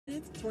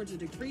towards a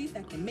degree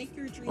that can make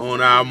your dreams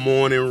on our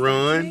morning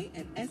run.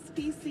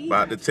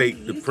 About to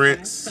take the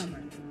Prynce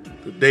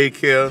to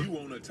daycare.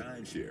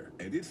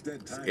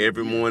 It's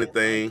every morning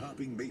thing.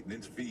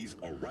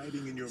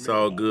 It's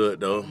all good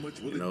though,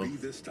 you know.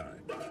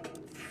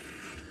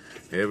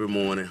 Every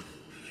morning.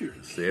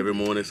 It's every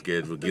morning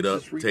schedule. Get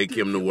up, take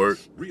him to work,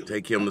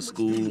 take him to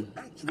school.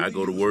 I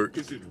go to work.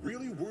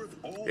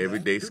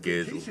 Everyday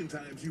schedule.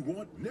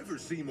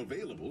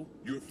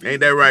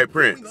 Ain't that right,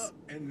 Prynce?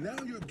 And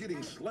now you're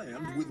getting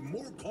slammed with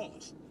more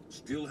costs.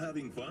 Still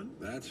having fun?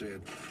 That's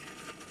it.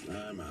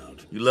 I'm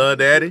out. You love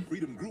Daddy?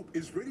 Freedom Group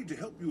is ready to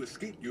help you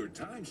escape your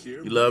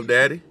timeshare. You love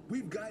Daddy?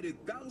 We've guided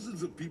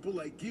thousands of people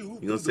like you.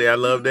 You gonna say I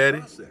love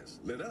Daddy?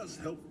 Let us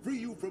help free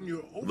you from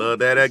your love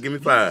Daddy? Give me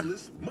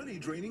 5.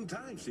 Money-draining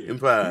timeshare. Give me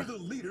 5. We're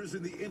the leaders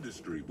in the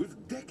industry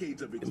with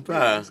decades of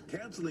experience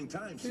canceling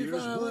timeshares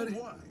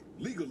worldwide,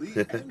 legally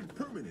and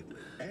permanently.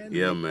 And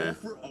yeah, man.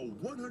 Offer a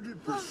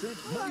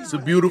 100% it's a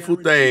beautiful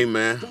thing,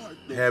 man.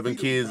 Having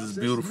kids is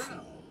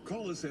beautiful.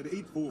 Call us at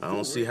 844. I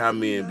don't see how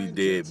men be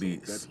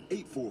deadbeats.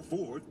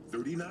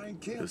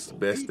 It's the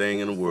best thing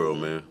in the world,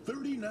 man.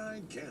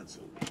 39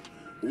 cancel.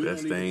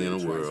 Best thing in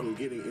the world.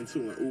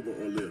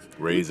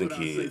 Raising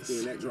kids.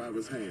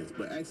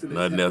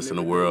 Nothing else in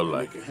the world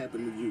like it.